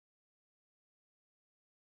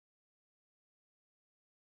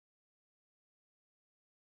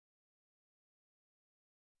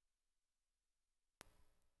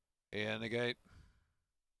In the gate.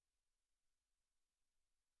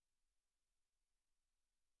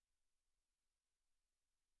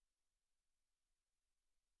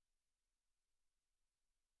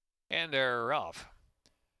 And they're off.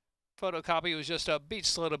 Photocopy was just a beat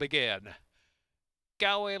slow to begin.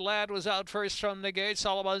 Galway Lad was out first from the gate.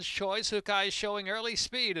 Solomon's Choice. Hookai showing early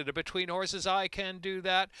speed. And between horses, I Can Do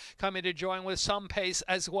That coming to join with some pace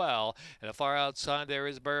as well. And far outside, there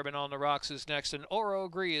is Bourbon on the Rocks is next. And Oro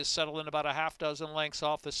Agree is settling about a half dozen lengths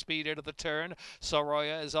off the speed into the turn.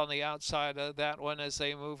 Soroya is on the outside of that one as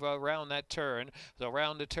they move around that turn. So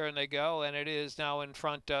around the turn they go, and it is now in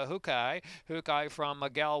front Hookai. Hookai from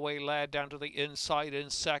Galway Lad down to the inside in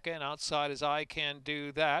second. Outside is I Can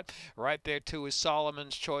Do That. Right there too is Solomon's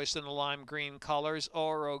Choice in the lime green colors.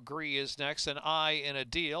 Oro Agree is next, and I in a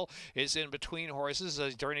Deal is in between horses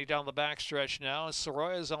as journey down the backstretch now.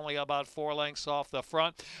 Soroya is only about 4 lengths off the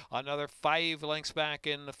front, another 5 lengths back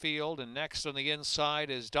in the field, and next on the inside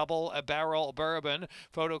is Double Barrel Bourbon.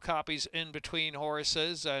 Photocopies in between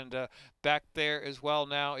horses, and back there as well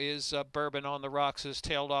now is Bourbon on the Rocks is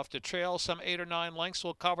tailed off the trail. Some 8 or 9 lengths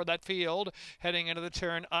will cover that field. Heading into the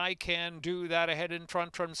turn, I Can Do That ahead in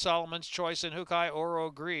front from Solomon's Choice and Hookai Oro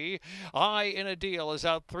Agree. I in a Deal is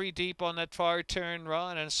out 3 deep on that far turn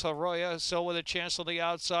run, and Soroya still with a chance on the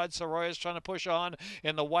outside. Soroya's trying to push on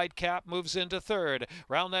in the white cap, moves into third.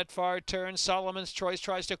 Round that far turn, Solomon's Choice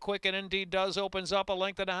tries to quicken, indeed does, opens up a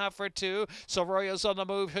length and a half for 2. Soroya's on the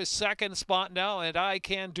move, his second spot now, and I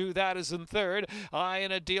Can Do That is in third. I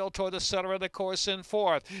in a Deal toward the center of the course in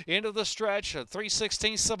fourth. Into the stretch,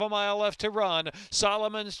 3/16 of a mile left to run.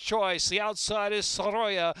 Solomon's Choice, the outside is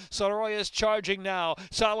Soroya. Soroya's charging now.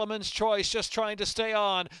 Solomon's Choice just trying to stay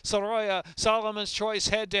on. Soroya, Solomon's Choice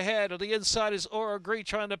head to head. On the inside is Oro Agree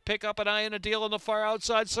trying to pick up an I in a Deal on the far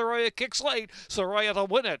outside. Soroya kicks late. Soroya to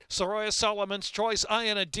win it. Soroya, Solomon's Choice, I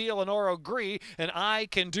in a Deal, and Oro Agree, and I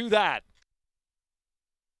Can Do That.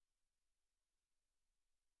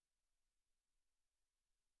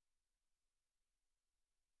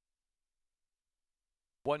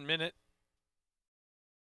 1 minute